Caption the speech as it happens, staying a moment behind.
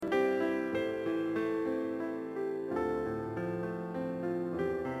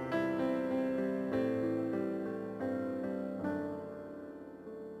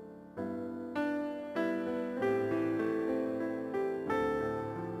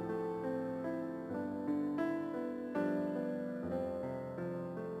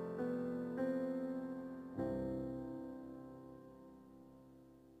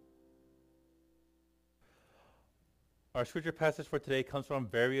Our scripture passage for today comes from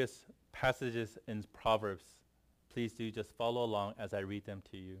various passages in Proverbs. Please do just follow along as I read them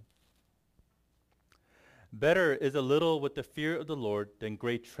to you. Better is a little with the fear of the Lord than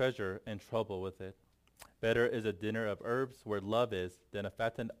great treasure and trouble with it. Better is a dinner of herbs where love is than a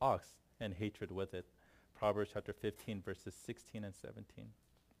fattened ox and hatred with it. Proverbs chapter 15, verses 16 and 17.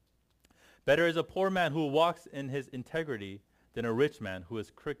 Better is a poor man who walks in his integrity than a rich man who is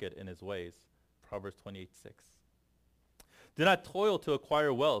crooked in his ways. Proverbs 28:6. Do not toil to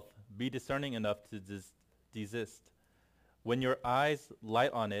acquire wealth. Be discerning enough to desist. When your eyes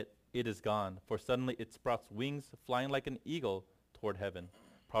light on it, it is gone, for suddenly it sprouts wings, flying like an eagle toward heaven.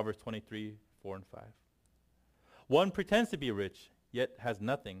 Proverbs 23:4 and 5. One pretends to be rich, yet has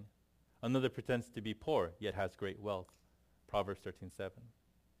nothing. Another pretends to be poor, yet has great wealth. Proverbs 13:7.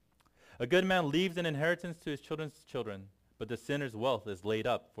 A good man leaves an inheritance to his children's children, but the sinner's wealth is laid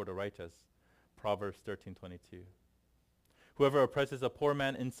up for the righteous. Proverbs 13:22. Whoever oppresses a poor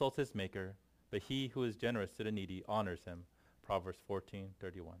man insults his maker, but he who is generous to the needy honors him. Proverbs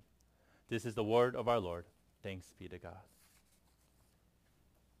 14:31. This is the word of our Lord. Thanks be to God.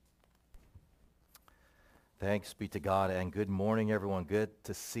 Thanks be to God, and good morning, everyone. Good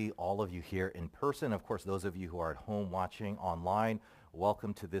to see all of you here in person. Of course, those of you who are at home watching online,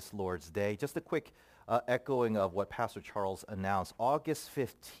 welcome to this Lord's Day. Just a quick echoing of what Pastor Charles announced. August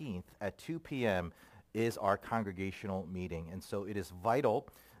 15th at 2 p.m. is our congregational meeting, and so it is vital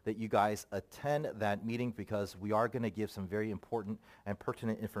that you guys attend that meeting because we are going to give some very important and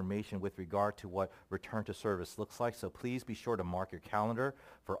pertinent information with regard to what return to service looks like. So please be sure to mark your calendar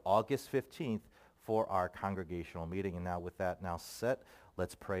for August 15th for our congregational meeting. And now with that now set,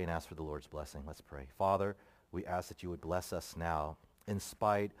 let's pray and ask for the Lord's blessing. Let's pray. Father, we ask that you would bless us now in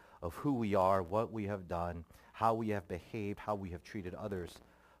spite of who we are, what we have done, how we have behaved, how we have treated others.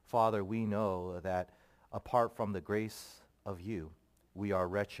 Father, we know that apart from the grace of you, we are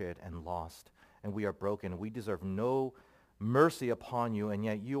wretched and lost, and we are broken. We deserve no mercy upon you, and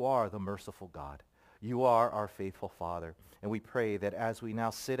yet you are the merciful God. You are our faithful Father. And we pray that as we now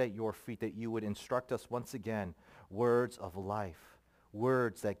sit at your feet, that you would instruct us once again words of life,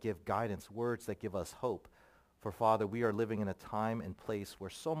 words that give guidance, words that give us hope. For Father, we are living in a time and place where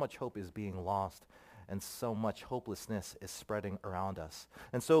so much hope is being lost and so much hopelessness is spreading around us.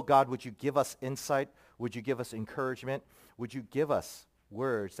 And so, God, would you give us insight? Would you give us encouragement? Would you give us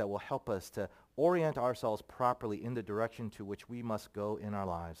words that will help us to orient ourselves properly in the direction to which we must go in our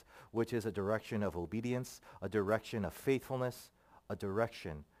lives, which is a direction of obedience, a direction of faithfulness, a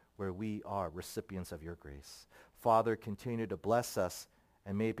direction where we are recipients of your grace. Father, continue to bless us,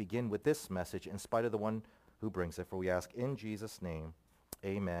 and may it begin with this message in spite of the one who brings it. For we ask in Jesus' name,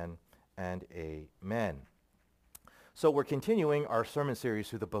 amen and amen. So we're continuing our sermon series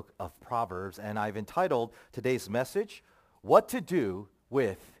through the book of Proverbs, and I've entitled today's message, What to Do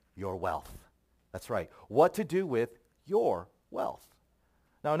with Your Wealth. That's right, what to do with your wealth.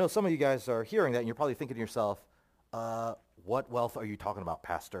 Now, I know some of you guys are hearing that, and you're probably thinking to yourself, what wealth are you talking about,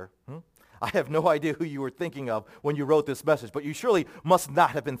 Pastor? I have no idea who you were thinking of when you wrote this message, but you surely must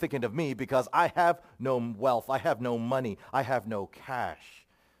not have been thinking of me because I have no wealth, I have no money, I have no cash.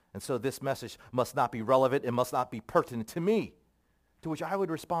 And so this message must not be relevant, it must not be pertinent to me. To which I would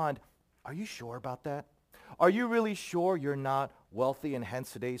respond, are you sure about that? Are you really sure you're not wealthy and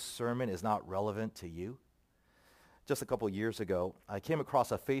hence today's sermon is not relevant to you? Just a couple of years ago, I came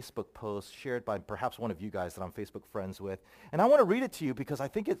across a Facebook post shared by perhaps one of you guys that I'm Facebook friends with. And I want to read it to you because I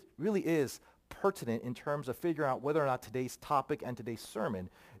think it really is pertinent in terms of figuring out whether or not today's topic and today's sermon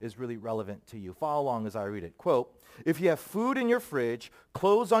is really relevant to you. Follow along as I read it. Quote, if you have food in your fridge,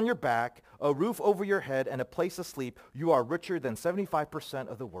 clothes on your back, a roof over your head, and a place to sleep, you are richer than 75%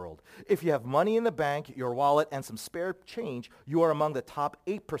 of the world. If you have money in the bank, your wallet, and some spare change, you are among the top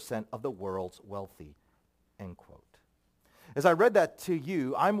 8% of the world's wealthy. End quote. As I read that to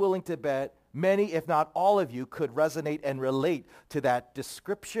you, I'm willing to bet many, if not all of you, could resonate and relate to that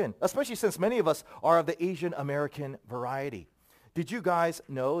description, especially since many of us are of the Asian American variety. Did you guys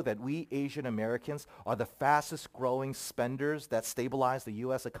know that we Asian Americans are the fastest growing spenders that stabilize the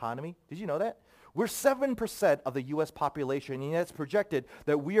U.S. economy? Did you know that? We're 7% of the U.S. population, and it's projected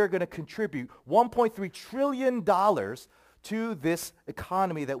that we are going to contribute $1.3 trillion to this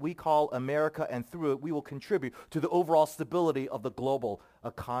economy that we call America, and through it we will contribute to the overall stability of the global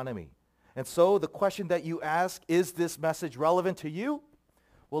economy. And so the question that you ask, is this message relevant to you?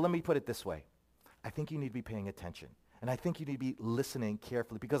 Well, let me put it this way. I think you need to be paying attention. And I think you need to be listening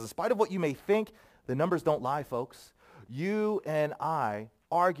carefully because in spite of what you may think, the numbers don't lie, folks. You and I,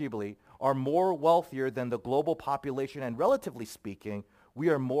 arguably, are more wealthier than the global population, and relatively speaking, we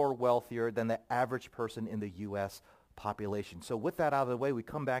are more wealthier than the average person in the U.S. population. So with that out of the way, we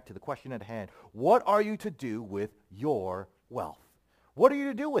come back to the question at hand. What are you to do with your wealth? What are you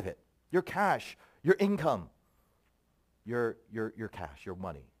to do with it? Your cash, your income, your cash, your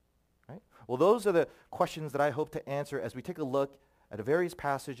money, right? Well, those are the questions that I hope to answer as we take a look at the various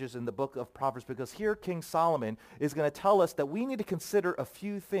passages in the book of Proverbs, because here King Solomon is going to tell us that we need to consider a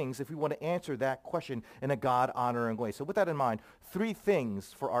few things if we want to answer that question in a God-honoring way. So with that in mind, 3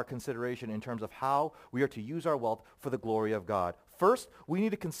 things for our consideration in terms of how we are to use our wealth for the glory of God. First, we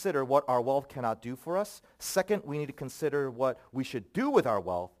need to consider what our wealth cannot do for us. Second, we need to consider what we should do with our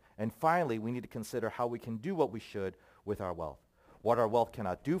wealth. And finally, we need to consider how we can do what we should with our wealth. What our wealth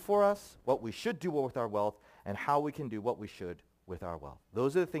cannot do for us, what we should do with our wealth, and how we can do what we should with our wealth.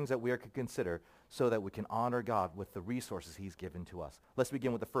 Those are the things that we are to consider so that we can honor God with the resources he's given to us. Let's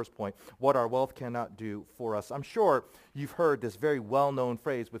begin with the first point, what our wealth cannot do for us. I'm sure you've heard this very well-known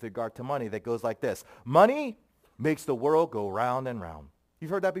phrase with regard to money that goes like this: money makes the world go round and round.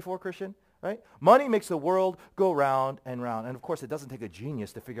 You've heard that before, Christian? Right? Money makes the world go round and round. And of course, it doesn't take a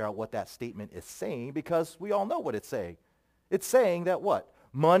genius to figure out what that statement is saying, because we all know what it's saying. It's saying that what?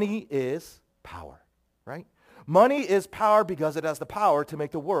 Money is power, right? Money is power because it has the power to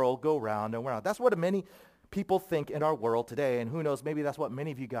make the world go round and round. That's what many people think in our world today, and who knows, maybe that's what many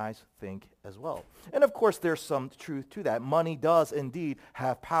of you guys think as well. And of course, there's some truth to that. Money does indeed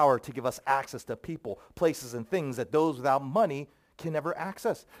have power to give us access to people, places, and things that those without money can never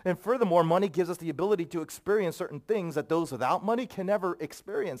access. And furthermore, money gives us the ability to experience certain things that those without money can never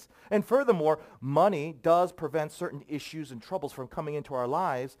experience. And furthermore, money does prevent certain issues and troubles from coming into our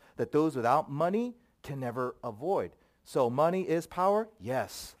lives that those without money can never avoid. So money is power?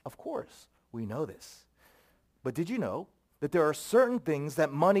 Yes, of course. We know this. But did you know that there are certain things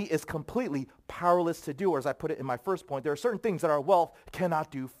that money is completely powerless to do? Or as I put it in my first point, there are certain things that our wealth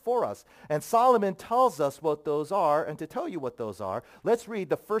cannot do for us. And Solomon tells us what those are. And to tell you what those are, let's read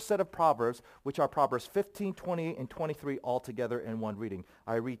the first set of Proverbs, which are Proverbs 15, 20, and 23 all together in one reading.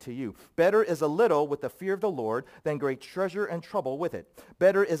 I read to you. Better is a little with the fear of the Lord than great treasure and trouble with it.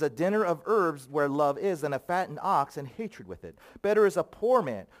 Better is a dinner of herbs where love is than a fattened ox and hatred with it. Better is a poor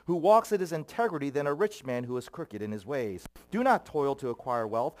man who walks in his integrity than a rich man who is crooked in his ways. Do not toil to acquire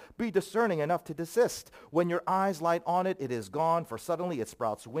wealth. Be discerning enough to desist. When your eyes light on it, it is gone, for suddenly it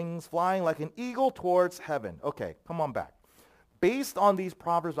sprouts wings, flying like an eagle towards heaven. Okay, come on back. Based on these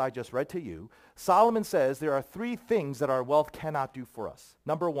proverbs I just read to you, Solomon says there are 3 things that our wealth cannot do for us.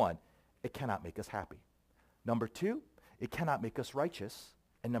 Number 1, it cannot make us happy. Number 2, it cannot make us righteous.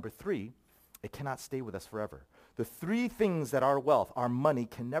 And number 3, it cannot stay with us forever. The 3 things that our wealth, our money,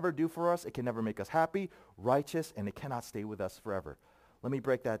 can never do for us: it can never make us happy, righteous, and it cannot stay with us forever. Let me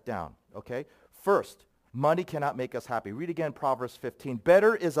break that down, okay? First, money cannot make us happy. Read again Proverbs 15.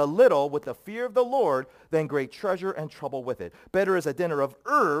 Better is a little with the fear of the Lord than great treasure and trouble with it. Better is a dinner of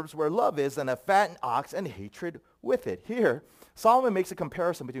herbs where love is than a fattened ox and hatred with it. Here, Solomon makes a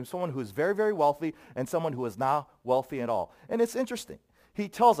comparison between someone who is very, very wealthy and someone who is not wealthy at all. And it's interesting. He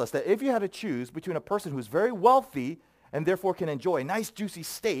tells us that if you had to choose between a person who's very wealthy and therefore can enjoy a nice juicy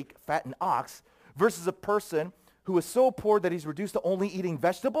steak, fattened ox, versus a person who is so poor that he's reduced to only eating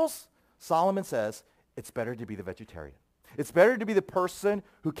vegetables, Solomon says it's better to be the vegetarian. It's better to be the person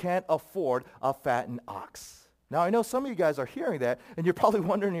who can't afford a fattened ox. Now, I know some of you guys are hearing that, and you're probably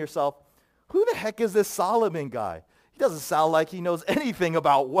wondering to yourself, who the heck is this Solomon guy? He doesn't sound like he knows anything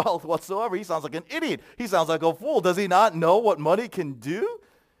about wealth whatsoever. He sounds like an idiot. He sounds like a fool. Does he not know what money can do?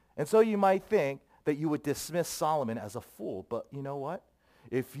 And so you might think that you would dismiss Solomon as a fool. But you know what?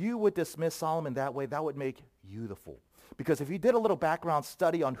 If you would dismiss Solomon that way, that would make you the fool. Because if you did a little background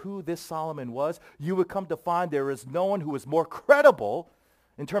study on who this Solomon was, you would come to find there is no one who is more credible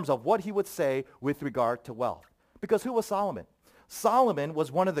in terms of what he would say with regard to wealth. Because who was Solomon? Solomon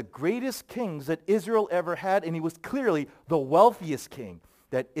was one of the greatest kings that Israel ever had, and he was clearly the wealthiest king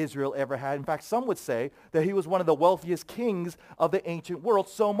that Israel ever had. In fact, some would say that he was one of the wealthiest kings of the ancient world,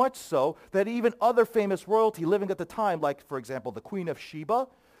 so much so that even other famous royalty living at the time, like, for example, the Queen of Sheba,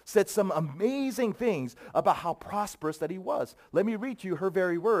 said some amazing things about how prosperous that he was. Let me read to you her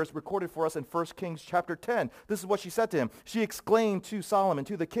very words recorded for us in 1 Kings chapter 10. This is what she said to him. She exclaimed to Solomon,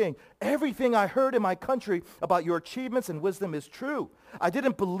 to the king, "Everything I heard in my country about your achievements and wisdom is true. I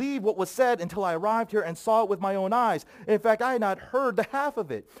didn't believe what was said until I arrived here and saw it with my own eyes. In fact, I had not heard the half of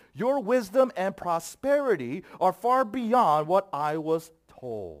it. Your wisdom and prosperity are far beyond what I was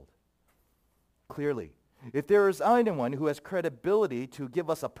told." Clearly, if there is anyone who has credibility to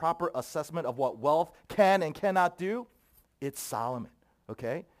give us a proper assessment of what wealth can and cannot do, it's Solomon,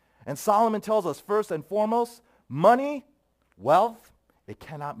 okay? And Solomon tells us first and foremost, money, wealth, it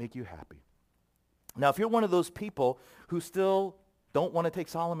cannot make you happy. Now, if you're one of those people who still don't want to take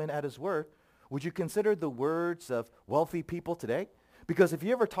Solomon at his word, would you consider the words of wealthy people today? Because if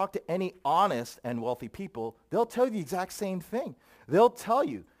you ever talk to any honest and wealthy people, they'll tell you the exact same thing. They'll tell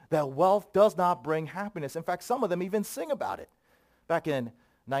you that wealth does not bring happiness. In fact, some of them even sing about it. Back in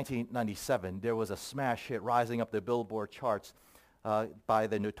 1997, there was a smash hit rising up the Billboard charts by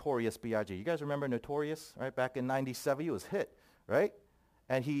the Notorious B.I.G. You guys remember Notorious, right? Back in 97, he was hit, right?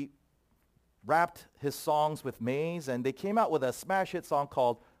 And he rapped his songs with Maze, and they came out with a smash hit song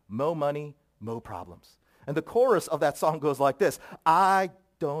called Mo Money, Mo Problems. And the chorus of that song goes like this. I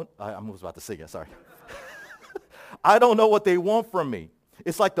was about to sing it, sorry. I don't know what they want from me.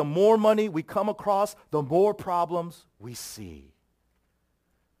 It's like the more money we come across, the more problems we see.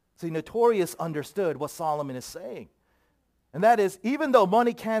 See, Notorious understood what Solomon is saying. And that is, even though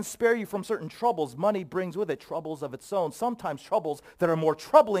money can spare you from certain troubles, money brings with it troubles of its own, sometimes troubles that are more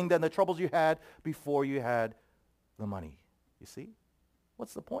troubling than the troubles you had before you had the money. You see?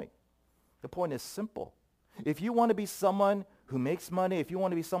 What's the point? The point is simple. If you want to be someone who makes money, if you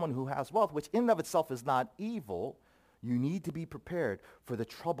want to be someone who has wealth, which in and of itself is not evil, you need to be prepared for the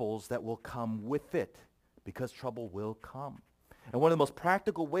troubles that will come with it, because trouble will come. And one of the most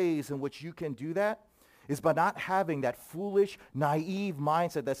practical ways in which you can do that is by not having that foolish, naive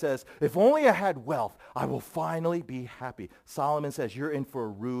mindset that says, if only I had wealth, I will finally be happy. Solomon says you're in for a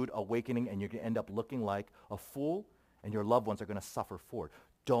rude awakening, and you're going to end up looking like a fool, and your loved ones are going to suffer for it.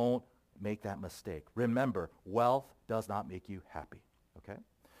 Don't make that mistake. Remember, wealth does not make you happy, okay?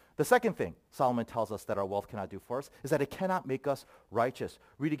 The second thing Solomon tells us that our wealth cannot do for us is that it cannot make us righteous.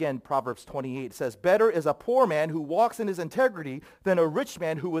 Read again Proverbs 28. It says, better is a poor man who walks in his integrity than a rich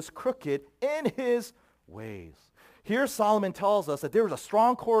man who is crooked in his ways. Here Solomon tells us that there is a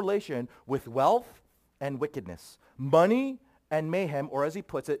strong correlation with wealth and wickedness, money and mayhem, or as he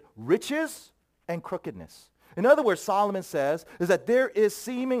puts it, riches and crookedness. In other words, Solomon says is that there is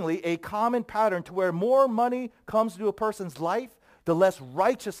seemingly a common pattern to where more money comes to a person's life, the less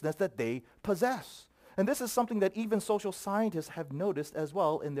righteousness that they possess. And this is something that even social scientists have noticed as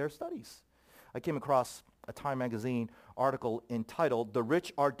well in their studies. I came across a Time magazine article entitled, "The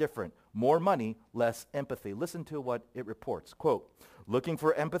Rich Are Different. More Money, Less Empathy." Listen to what it reports. Quote, looking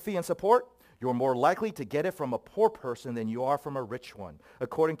for empathy and support? You're more likely to get it from a poor person than you are from a rich one,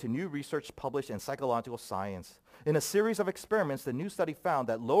 according to new research published in Psychological Science. In a series of experiments, the new study found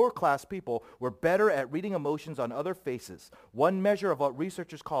that lower-class people were better at reading emotions on other faces, one measure of what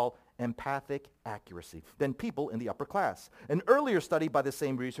researchers call empathic accuracy, than people in the upper class. An earlier study by the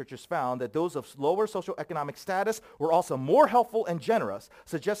same researchers found that those of lower socioeconomic status were also more helpful and generous,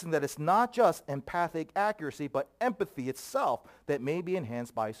 suggesting that it's not just empathic accuracy, but empathy itself that may be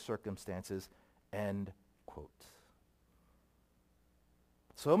enhanced by circumstances. End quote.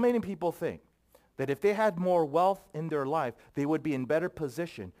 So many people think that if they had more wealth in their life, they would be in better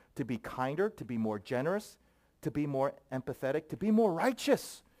position to be kinder, to be more generous, to be more empathetic, to be more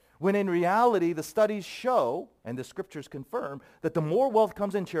righteous. When in reality, the studies show, and the scriptures confirm, that the more wealth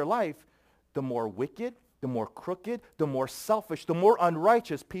comes into your life, the more wicked, the more crooked, the more selfish, the more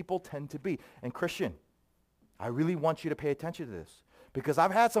unrighteous people tend to be. And Christian, I really want you to pay attention to this, because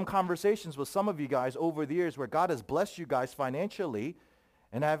I've had some conversations with some of you guys over the years where God has blessed you guys financially,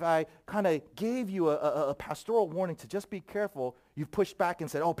 and I kind of gave you a pastoral warning to just be careful. You've pushed back and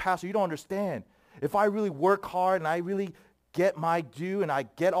said, oh, Pastor, you don't understand. If I really work hard and I really get my due and I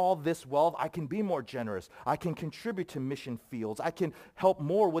get all this wealth, I can be more generous. I can contribute to mission fields. I can help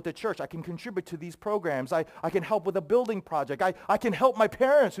more with the church. I can contribute to these programs. I can help with a building project. I can help my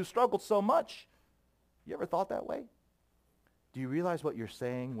parents who struggled so much. You ever thought that way? Do you realize what you're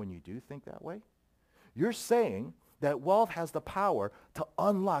saying when you do think that way? You're saying that wealth has the power to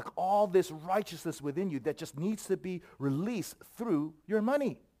unlock all this righteousness within you that just needs to be released through your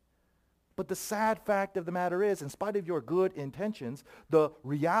money. But the sad fact of the matter is, in spite of your good intentions, the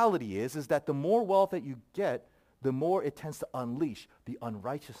reality is that the more wealth that you get, the more it tends to unleash the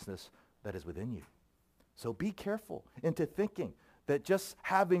unrighteousness that is within you. So be careful into thinking that just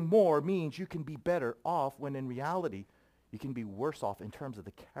having more means you can be better off, when in reality, you can be worse off in terms of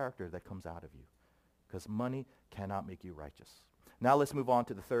the character that comes out of you. Because money cannot make you righteous. Now let's move on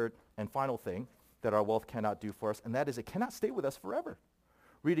to the third and final thing that our wealth cannot do for us, and that is it cannot stay with us forever.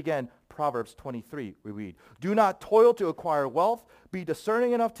 Read again Proverbs 23. We read, do not toil to acquire wealth. Be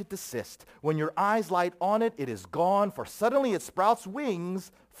discerning enough to desist. When your eyes light on it, it is gone, for suddenly it sprouts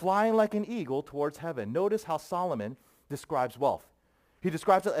wings, flying like an eagle towards heaven. Notice how Solomon describes wealth. He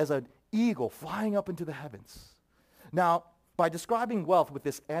describes it as an eagle flying up into the heavens. Now, by describing wealth with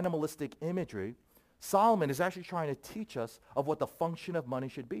this animalistic imagery, Solomon is actually trying to teach us of what the function of money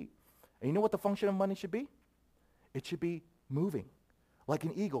should be. And you know what the function of money should be? It should be moving, like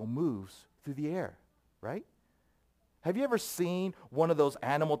an eagle moves through the air, right? Have you ever seen one of those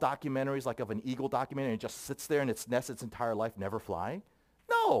animal documentaries, like of an eagle documentary, and it just sits there in its nest its entire life, never flying?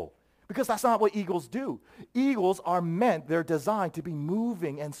 No, because that's not what eagles do. Eagles are meant, they're designed to be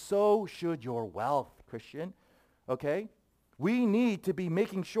moving, and so should your wealth, Christian, okay? We need to be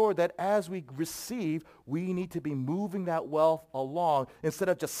making sure that as we receive, we need to be moving that wealth along instead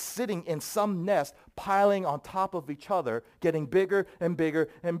of just sitting in some nest, piling on top of each other, getting bigger and bigger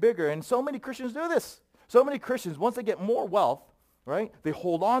and bigger. And so many Christians do this. So many Christians, once they get more wealth, right, they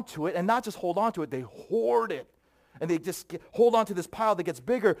hold on to it, and not just hold on to it, they hoard it. And they just hold on to this pile that gets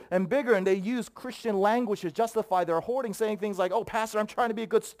bigger and bigger, and they use Christian language to justify their hoarding, saying things like, oh, pastor, I'm trying to be a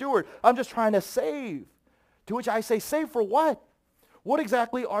good steward. I'm just trying to save. To which I say, save for what? What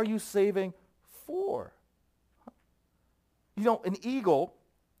exactly are you saving for? You know, an eagle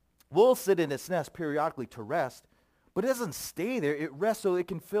will sit in its nest periodically to rest, but it doesn't stay there. It rests so it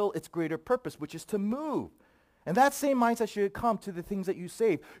can fill its greater purpose, which is to move. And that same mindset should come to the things that you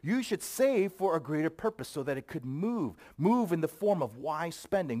save. You should save for a greater purpose so that it could move. Move in the form of wise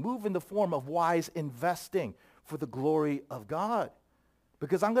spending. Move in the form of wise investing for the glory of God.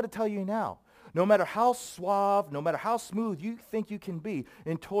 Because I'm going to tell you now, no matter how suave, no matter how smooth you think you can be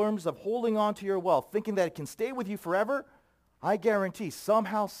in terms of holding on to your wealth, thinking that it can stay with you forever, I guarantee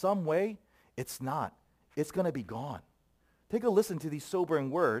somehow, some way, it's not. It's going to be gone. Take a listen to these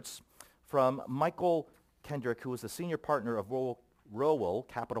sobering words from Michael Kendrick, who was the senior partner of Rowell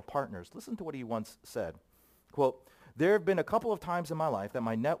Capital Partners. Listen to what he once said. Quote, there have been a couple of times in my life that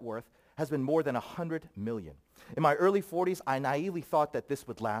my net worth has been more than 100 million. In my early 40s, I naively thought that this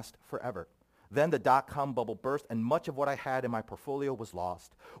would last forever. Then the dot-com bubble burst, and much of what I had in my portfolio was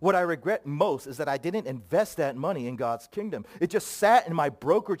lost. What I regret most is that I didn't invest that money in God's kingdom. It just sat in my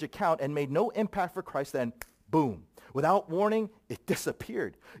brokerage account and made no impact for Christ. Then, boom. Without warning, it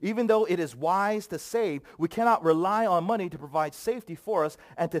disappeared. Even though it is wise to save, we cannot rely on money to provide safety for us,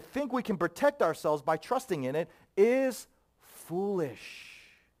 and to think we can protect ourselves by trusting in it is foolish.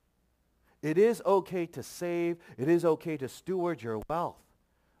 It is okay to save. It is okay to steward your wealth.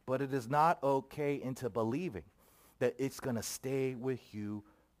 But it is not okay into believing that it's going to stay with you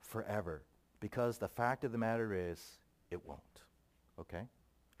forever. Because the fact of the matter is, it won't. Okay?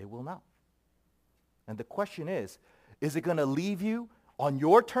 It will not. And the question is it going to leave you on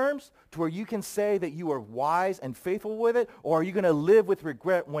your terms to where you can say that you are wise and faithful with it? Or are you going to live with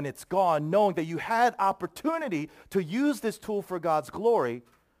regret when it's gone, knowing that you had opportunity to use this tool for God's glory,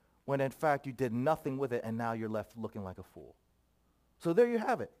 when in fact you did nothing with it and now you're left looking like a fool? So there you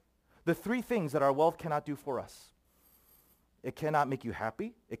have it. The three things that our wealth cannot do for us. It cannot make you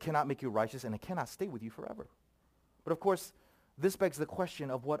happy, it cannot make you righteous, and it cannot stay with you forever. But of course, this begs the question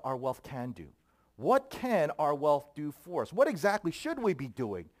of what our wealth can do. What can our wealth do for us? What exactly should we be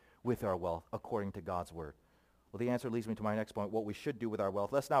doing with our wealth according to God's word? Well, the answer leads me to my next point, what we should do with our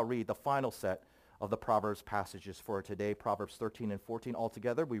wealth. Let's now read the final set of the Proverbs passages for today, Proverbs 13 and 14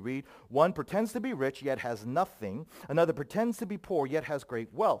 altogether. We read, one pretends to be rich, yet has nothing. Another pretends to be poor, yet has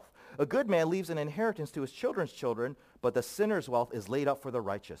great wealth. A good man leaves an inheritance to his children's children, but the sinner's wealth is laid up for the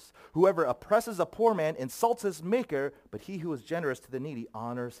righteous. Whoever oppresses a poor man insults his maker, but he who is generous to the needy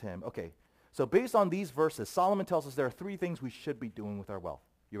honors him. Okay, so based on these verses, Solomon tells us there are three things we should be doing with our wealth.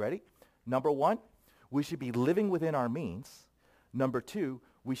 You ready? Number one, we should be living within our means. Number two,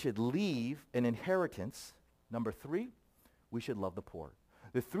 we should leave an inheritance. Number three, we should love the poor.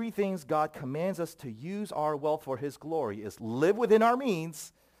 The three things God commands us to use our wealth for his glory is live within our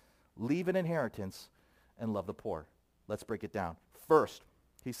means, leave an inheritance, and love the poor. Let's break it down. First,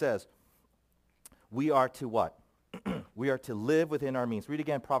 he says, we are to what? We are to live within our means. Read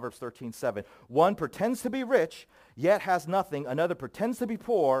again Proverbs 13:7. One pretends to be rich, yet has nothing. Another pretends to be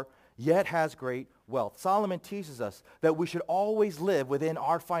poor, yet has great wealth. Solomon teaches us that we should always live within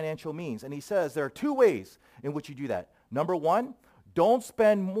our financial means. And he says there are two ways in which you do that. Number one, don't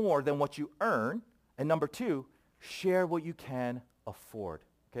spend more than what you earn. And number two, share what you can afford.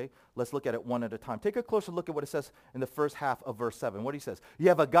 Okay, let's look at it one at a time. Take a closer look at what it says in the first half of verse 7. What he says, you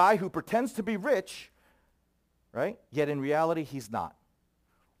have a guy who pretends to be rich, right? Yet in reality, he's not.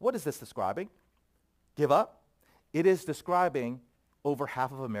 What is this describing? Give up? It is describing over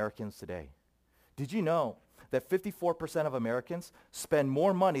half of Americans today. Did you know that 54% of Americans spend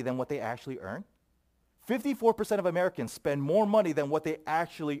more money than what they actually earn? 54% of Americans spend more money than what they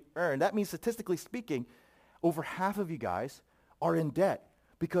actually earn. That means, statistically speaking, over half of you guys are in debt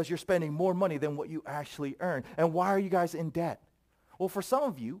because you're spending more money than what you actually earn. And why are you guys in debt? Well, for some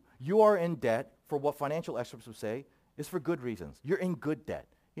of you, you are in debt for what financial experts would say is for good reasons. You're in good debt.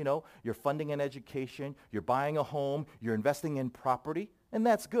 You know, you're funding an education, you're buying a home, you're investing in property, and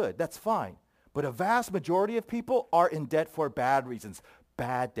that's good. That's fine. But a vast majority of people are in debt for bad reasons.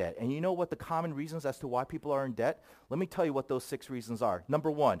 Bad debt. And you know what the common reasons as to why people are in debt? Let me tell you what those 6 reasons are.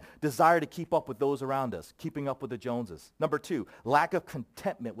 Number 1, desire to keep up with those around us, keeping up with the Joneses. Number 2, lack of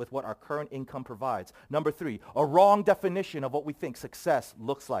contentment with what our current income provides. Number 3, a wrong definition of what we think success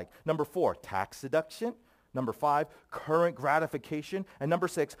looks like. Number 4, tax deduction. Number 5, current gratification. And number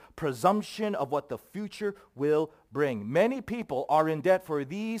 6, presumption of what the future will bring. Many people are in debt for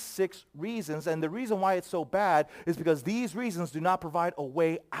these 6 reasons, and the reason why it's so bad is because these reasons do not provide a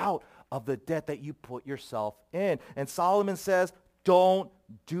way out of the debt that you put yourself in. And Solomon says, don't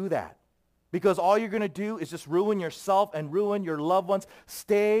do that. Because all you're going to do is just ruin yourself and ruin your loved ones.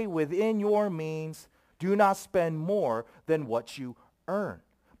 Stay within your means. Do not spend more than what you earn.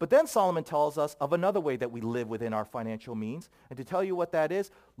 But then Solomon tells us of another way that we live within our financial means. And to tell you what that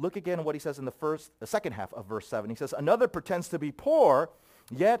is, look again at what he says in the second half of verse 7. He says, another pretends to be poor,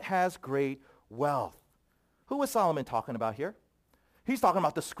 yet has great wealth. Who is Solomon talking about here? He's talking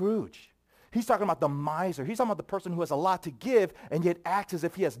about the Scrooge. He's talking about the miser. He's talking about the person who has a lot to give and yet acts as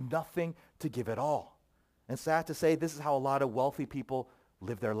if he has nothing to give at all. And sad to say, this is how a lot of wealthy people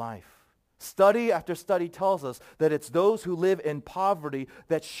live their life. Study after study tells us that it's those who live in poverty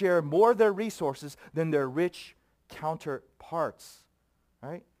that share more of their resources than their rich counterparts,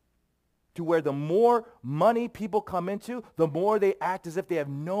 right? To where the more money people come into, the more they act as if they have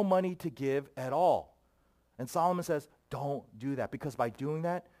no money to give at all. And Solomon says, don't do that, because by doing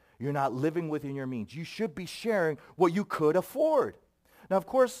that, you're not living within your means. You should be sharing what you could afford. Now, of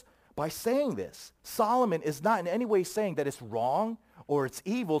course, by saying this, Solomon is not in any way saying that it's wrong or it's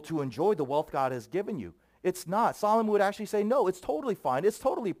evil to enjoy the wealth God has given you. It's not. Solomon would actually say, no, it's totally fine. It's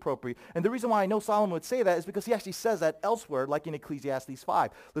totally appropriate. And the reason why I know Solomon would say that is because he actually says that elsewhere, like in Ecclesiastes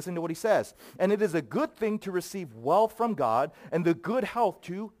 5. Listen to what he says. And it is a good thing to receive wealth from God and the good health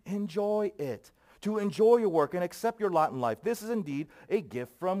to enjoy it, to enjoy your work and accept your lot in life. This is indeed a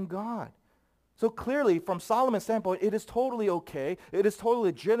gift from God. So clearly, from Solomon's standpoint, it is totally okay, it is totally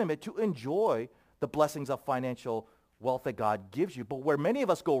legitimate to enjoy the blessings of financial wealth that God gives you. But where many of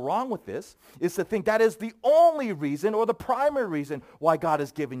us go wrong with this is to think that is the only reason or the primary reason why God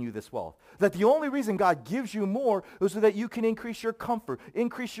has given you this wealth. That the only reason God gives you more is so that you can increase your comfort,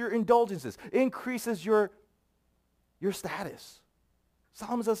 increase your indulgences, increases your status.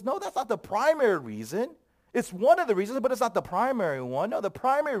 Solomon says, no, that's not the primary reason. It's one of the reasons, but it's not the primary one. No, the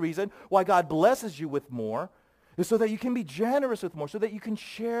primary reason why God blesses you with more is so that you can be generous with more, so that you can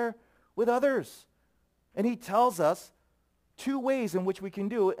share with others. And he tells us 2 ways in which we can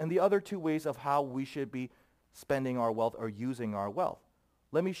do it, and the other 2 ways of how we should be spending our wealth or using our wealth.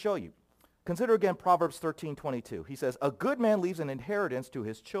 Let me show you. Consider again Proverbs 13:22. He says, a good man leaves an inheritance to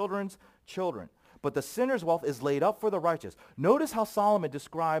his children's children, but the sinner's wealth is laid up for the righteous. Notice how Solomon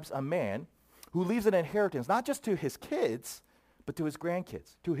describes a man who leaves an inheritance, not just to his kids, but to his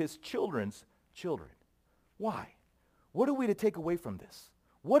grandkids, to his children's children. Why? What are we to take away from this?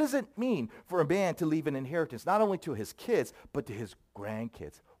 What does it mean for a man to leave an inheritance, not only to his kids, but to his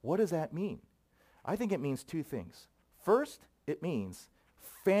grandkids? What does that mean? I think it means 2 things. First, it means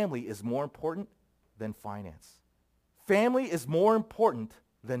family is more important than finance. Family is more important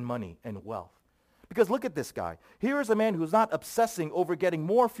than money and wealth. Because look at this guy. Here is a man who's not obsessing over getting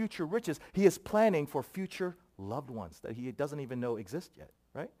more future riches. He is planning for future loved ones that he doesn't even know exist yet,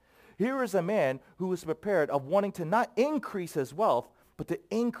 right? Here is a man who is prepared of wanting to not increase his wealth, but to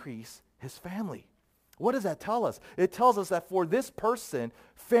increase his family. What does that tell us? It tells us that for this person,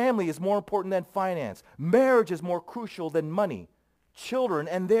 family is more important than finance. Marriage is more crucial than money. Children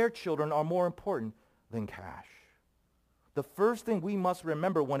and their children are more important than cash. The first thing we must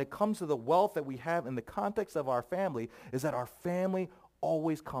remember when it comes to the wealth that we have in the context of our family is that our family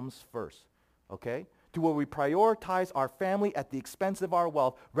always comes first, okay? To where we prioritize our family at the expense of our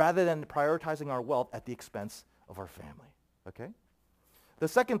wealth rather than prioritizing our wealth at the expense of our family, okay? The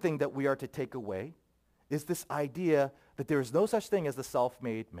second thing that we are to take away is this idea that there is no such thing as the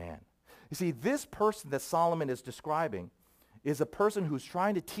self-made man. You see, this person that Solomon is describing is a person who's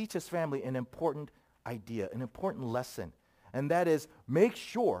trying to teach his family an important idea, an important lesson. And that is, make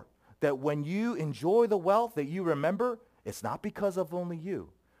sure that when you enjoy the wealth that you remember, it's not because of only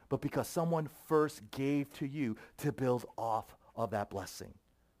you, but because someone first gave to you to build off of that blessing,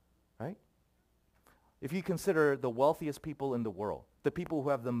 right? If you consider the wealthiest people in the world, the people who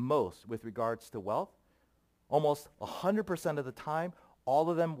have the most with regards to wealth, almost 100% of the time,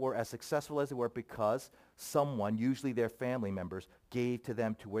 all of them were as successful as they were because someone, usually their family members, gave to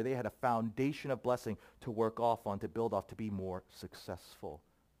them to where they had a foundation of blessing to work off on, to build off, to be more successful.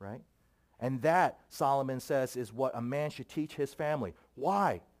 right? And that, Solomon says, is what a man should teach his family.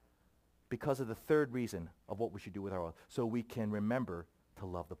 Why? Because of the third reason of what we should do with our wealth. So we can remember to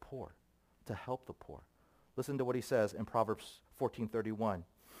love the poor, to help the poor. Listen to what he says in Proverbs 14:31.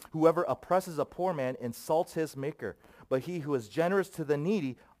 Whoever oppresses a poor man insults his maker, but he who is generous to the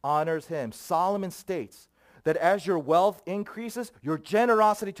needy honors him. Solomon states that as your wealth increases, your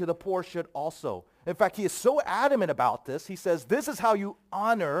generosity to the poor should also. In fact, he is so adamant about this. He says, this is how you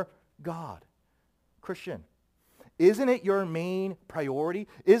honor God. Christian, isn't it your main priority?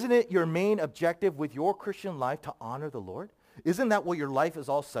 Isn't it your main objective with your Christian life to honor the Lord? Isn't that what your life is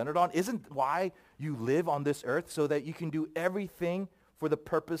all centered on? Isn't why you live on this earth so that you can do everything for the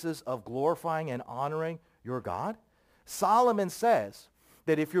purposes of glorifying and honoring your God? Solomon says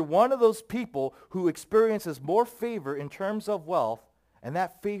that if you're one of those people who experiences more favor in terms of wealth, and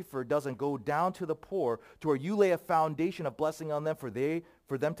that favor doesn't go down to the poor to where you lay a foundation of blessing on them for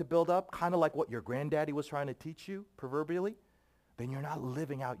them to build up, kind of like what your granddaddy was trying to teach you, proverbially, then you're not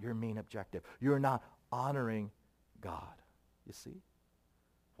living out your main objective. You're not honoring God, you see?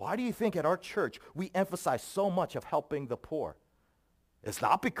 Why do you think at our church we emphasize so much of helping the poor? It's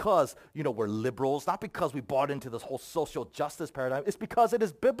not because, we're liberals, not because we bought into this whole social justice paradigm. It's because it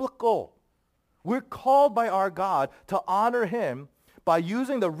is biblical. We're called by our God to honor him by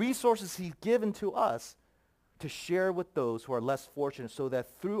using the resources he's given to us to share with those who are less fortunate so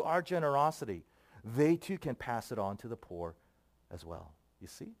that through our generosity, they too can pass it on to the poor as well. You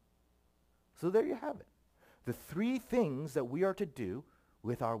see? So there you have it. The three things that we are to do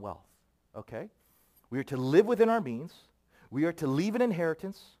with our wealth, okay? We are to live within our means. We are to leave an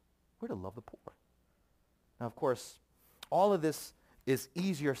inheritance. We're to love the poor. Now, of course, all of this is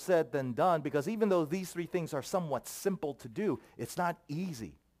easier said than done because even though these three things are somewhat simple to do, it's not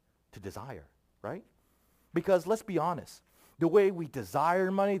easy to desire, right? Because let's be honest, the way we desire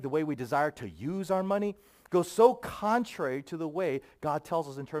money, the way we desire to use our money goes so contrary to the way God tells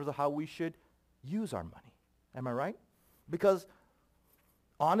us in terms of how we should use our money. Am I right? Because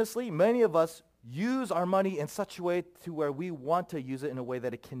honestly, many of us use our money in such a way to where we want to use it in a way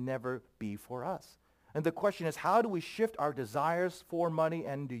that it can never be for us. And the question is, how do we shift our desires for money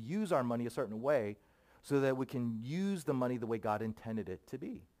and to use our money a certain way so that we can use the money the way God intended it to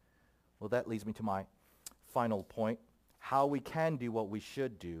be? Well, that leads me to my final point, how we can do what we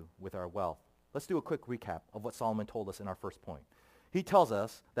should do with our wealth. Let's do a quick recap of what Solomon told us in our first point. He tells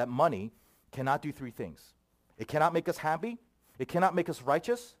us that money cannot do three things. It cannot make us happy, it cannot make us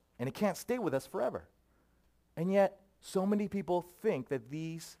righteous, and it can't stay with us forever. And yet, so many people think that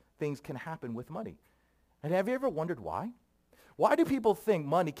these things can happen with money. And have you ever wondered why? Why do people think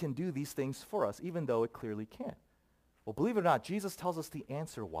money can do these things for us, even though it clearly can't? Well, believe it or not, Jesus tells us the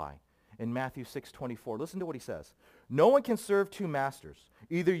answer why in Matthew 6:24. Listen to what he says. No one can serve two masters.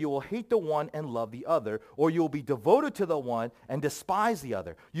 Either you will hate the one and love the other, or you will be devoted to the one and despise the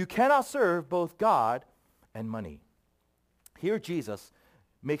other. You cannot serve both God and money. Here Jesus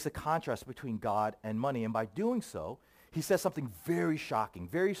makes a contrast between God and money, and by doing so, he says something very shocking,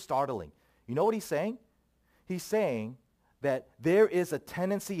 very startling. You know what he's saying? He's saying that there is a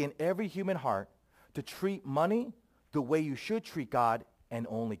tendency in every human heart to treat money the way you should treat God and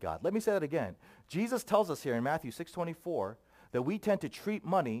only God. Let me say that again. Jesus tells us here in Matthew 6:24 that we tend to treat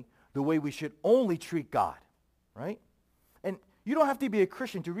money the way we should only treat God, right? And you don't have to be a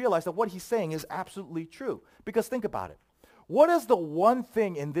Christian to realize that what he's saying is absolutely true. Because think about it. What is the one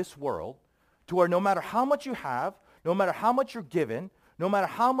thing in this world to where no matter how much you have, no matter how much you're given, no matter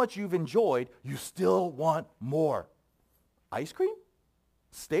how much you've enjoyed, you still want more? Ice cream?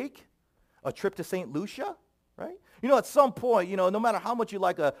 Steak? A trip to St. Lucia? Right? At some point, no matter how much you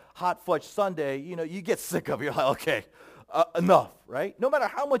like a hot fudge sundae, you get sick of it. You're like, okay, enough, right? No matter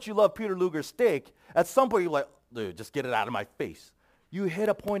how much you love Peter Luger's steak, at some point you're like, dude, just get it out of my face. You hit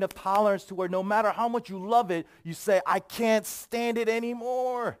a point of tolerance to where no matter how much you love it, you say, I can't stand it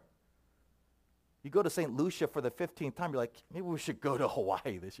anymore. You go to St. Lucia for the 15th time, you're like, maybe we should go to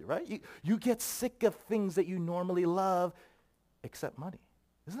Hawaii this year, right? You get sick of things that you normally love, except money.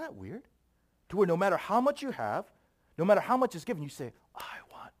 Isn't that weird? To where no matter how much you have, no matter how much is given, you say, I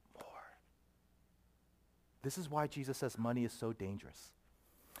want more. This is why Jesus says money is so dangerous.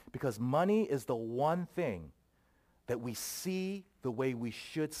 Because money is the one thing that we see the way we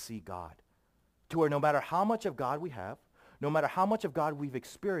should see God. To where no matter how much of God we have, no matter how much of God we've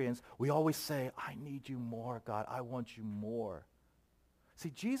experienced, we always say, I need you more, God. I want you more.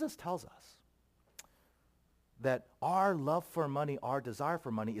 See, Jesus tells us that our love for money, our desire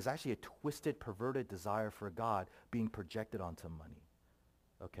for money is actually a twisted, perverted desire for God being projected onto money.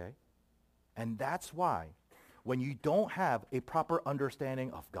 Okay? And that's why when you don't have a proper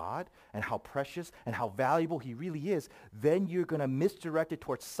understanding of God and how precious and how valuable he really is, then you're going to misdirect it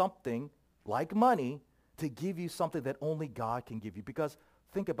towards something like money to give you something that only God can give you. Because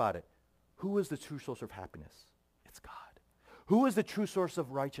think about it. Who is the true source of happiness? It's God. Who is the true source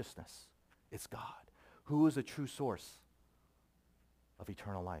of righteousness? It's God. Who is the true source of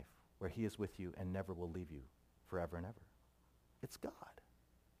eternal life, where he is with you and never will leave you forever and ever? It's God.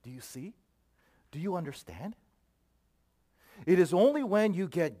 Do you see? Do you understand? It is only when you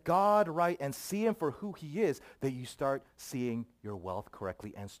get God right and see him for who he is that you start seeing your wealth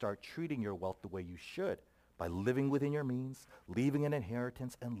correctly and start treating your wealth the way you should, by living within your means, leaving an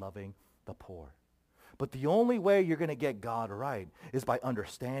inheritance, and loving the poor. But the only way you're going to get God right is by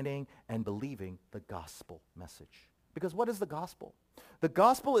understanding and believing the gospel message. Because what is the gospel? The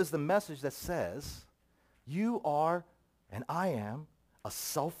gospel is the message that says, you are, and I am, a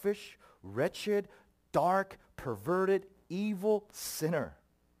selfish, wretched, dark, perverted, evil sinner.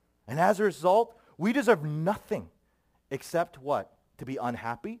 And as a result, we deserve nothing except what? To be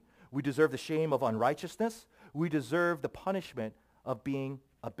unhappy. We deserve the shame of unrighteousness. We deserve the punishment of being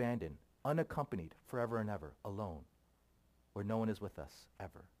abandoned, unaccompanied, forever and ever, alone, where no one is with us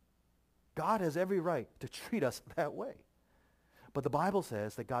ever. God has every right to treat us that way. But the Bible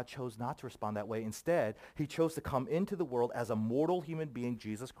says that God chose not to respond that way. Instead, he chose to come into the world as a mortal human being,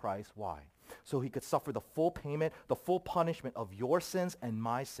 Jesus Christ. Why? So he could suffer the full payment, the full punishment of your sins and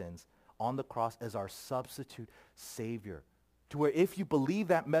my sins on the cross as our substitute Savior. To where if you believe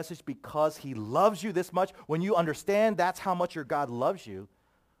that message because he loves you this much, when you understand that's how much your God loves you,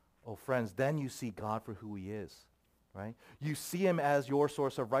 oh friends, then you see God for who he is, right? You see him as your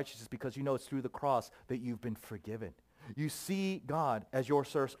source of righteousness because you know it's through the cross that you've been forgiven. You see God as your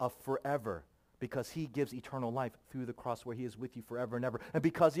source of forever because he gives eternal life through the cross where he is with you forever and ever. And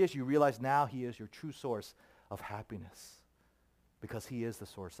because he is, you realize now he is your true source of happiness because he is the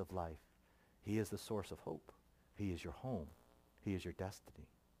source of life. He is the source of hope. He is your home. He is your destiny.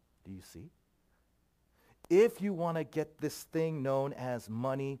 Do you see? If you want to get this thing known as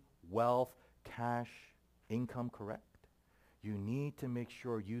money, wealth, cash, income correct, you need to make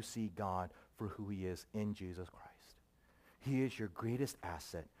sure you see God for who he is in Jesus Christ. He is your greatest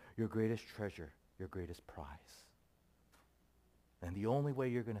asset, your greatest treasure, your greatest prize. And the only way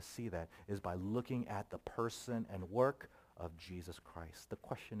you're going to see that is by looking at the person and work of Jesus Christ. The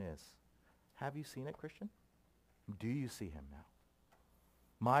question is, have you seen it, Christian? Do you see him now?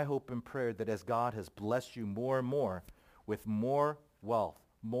 My hope and prayer that as God has blessed you more and more with more wealth,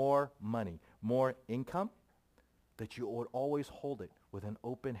 more money, more income, that you would always hold it with an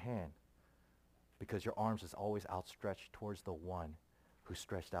open hand because your arms is always outstretched towards the one who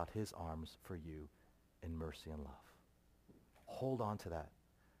stretched out his arms for you in mercy and love. Hold on to that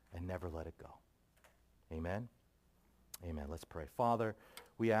and never let it go. Amen? Amen. Let's pray. Father,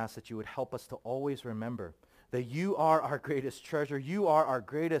 we ask that you would help us to always remember that you are our greatest treasure. You are our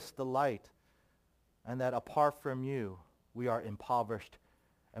greatest delight. And that apart from you, we are impoverished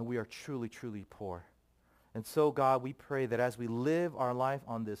and we are truly, truly poor. And so, God, we pray that as we live our life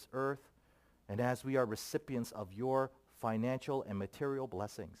on this earth and as we are recipients of your financial and material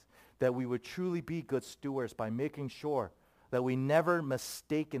blessings, that we would truly be good stewards by making sure that we never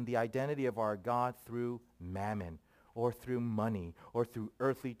mistaken the identity of our God through mammon or through money or through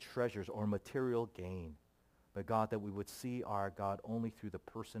earthly treasures or material gain. But God, that we would see our God only through the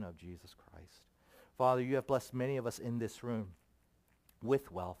person of Jesus Christ. Father, you have blessed many of us in this room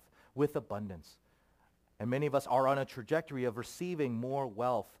with wealth, with abundance. And many of us are on a trajectory of receiving more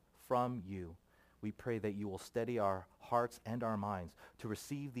wealth from you. We pray that you will steady our hearts and our minds to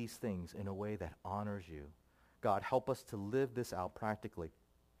receive these things in a way that honors you. God, help us to live this out practically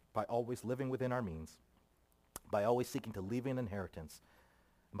by always living within our means, by always seeking to leave an inheritance,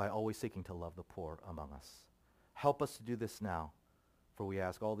 and by always seeking to love the poor among us. Help us to do this now, for we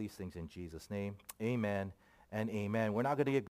ask all these things in Jesus' name. Amen and amen. We're not going to get